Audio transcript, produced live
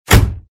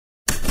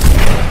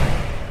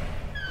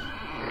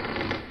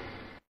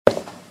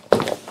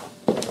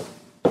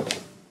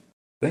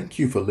Thank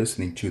you for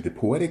listening to the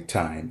Poetic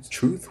Times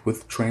Truth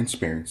with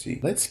Transparency.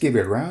 Let's give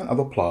a round of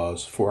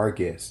applause for our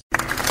guest.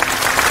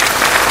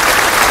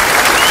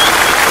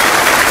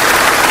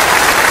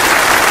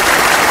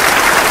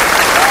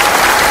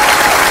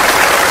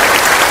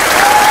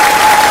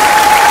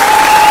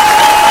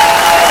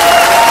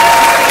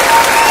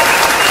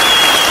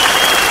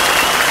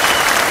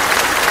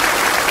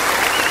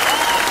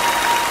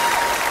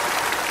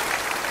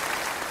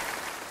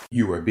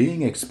 You are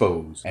being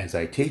exposed as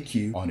I take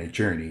you on a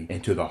journey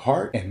into the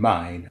heart and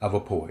mind of a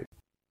poet.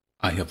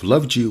 I have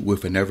loved you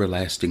with an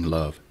everlasting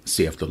love,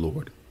 saith the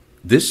Lord.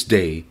 This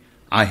day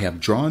I have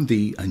drawn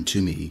thee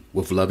unto me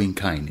with loving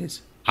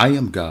kindness. I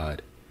am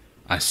God.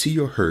 I see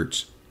your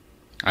hurts.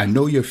 I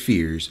know your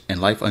fears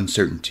and life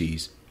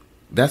uncertainties.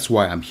 That's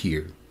why I'm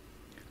here.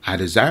 I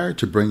desire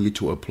to bring you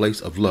to a place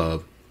of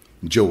love,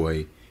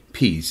 joy,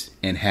 peace,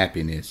 and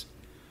happiness,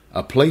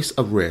 a place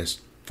of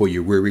rest for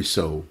your weary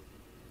soul.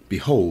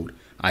 Behold,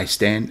 I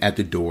stand at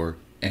the door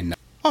and knock.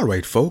 All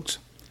right, folks.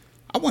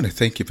 I want to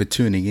thank you for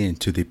tuning in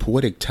to the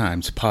Poetic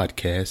Times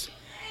podcast.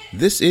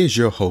 This is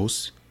your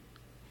host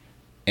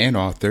and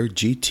author,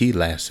 G.T.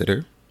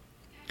 Lassiter.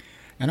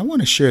 And I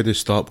want to share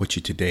this thought with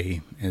you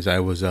today. As I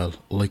was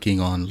looking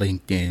on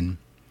LinkedIn,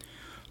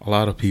 a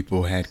lot of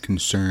people had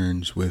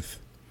concerns with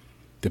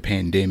the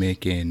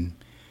pandemic and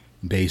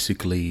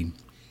basically,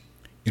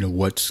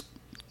 what's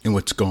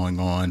going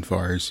on as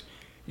far as,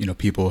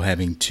 people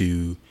having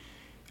to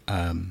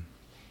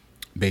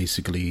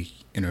basically,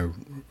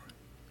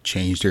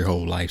 change their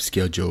whole life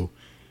schedule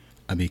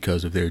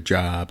because of their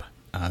job.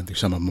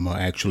 Some of them are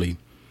actually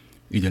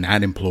either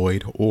not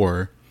employed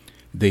or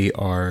they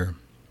are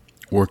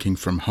working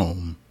from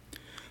home.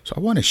 So I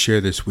want to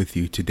share this with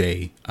you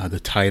today. The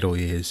title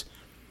is,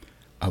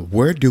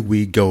 Where Do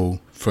We Go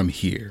From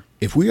Here?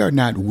 If we are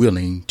not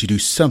willing to do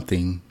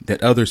something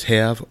that others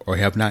have or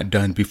have not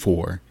done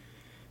before,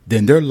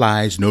 then there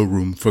lies no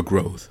room for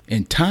growth.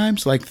 In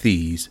times like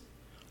these,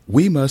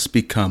 we must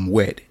become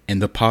wet in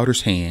the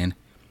potter's hand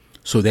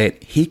so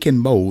that he can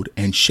mold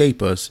and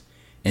shape us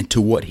into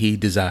what he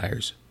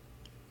desires.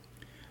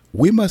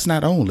 We must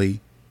not only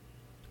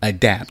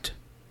adapt,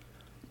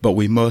 but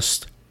we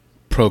must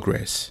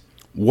progress.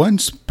 One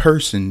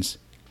person's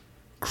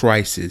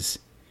crisis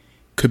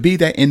could be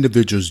that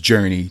individual's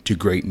journey to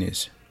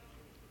greatness.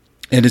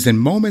 It is in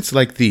moments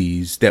like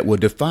these that will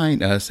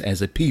define us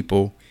as a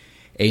people,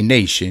 a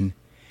nation,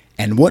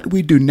 and what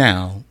we do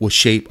now will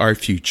shape our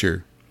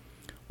future.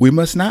 We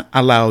must not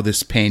allow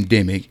this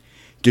pandemic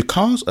to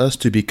cause us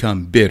to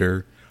become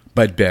bitter,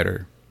 but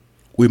better.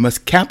 We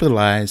must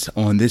capitalize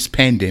on this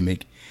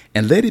pandemic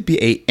and let it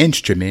be an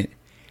instrument,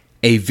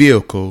 a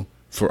vehicle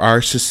for our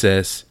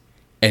success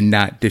and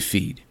not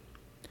defeat.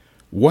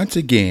 Once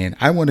again,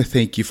 I want to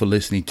thank you for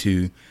listening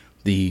to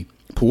the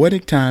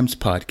Poetic Times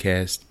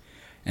podcast.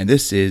 And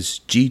this is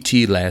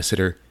G.T.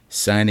 Lassiter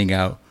signing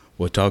out.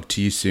 We'll talk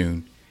to you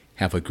soon.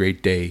 Have a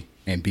great day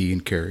and be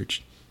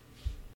encouraged.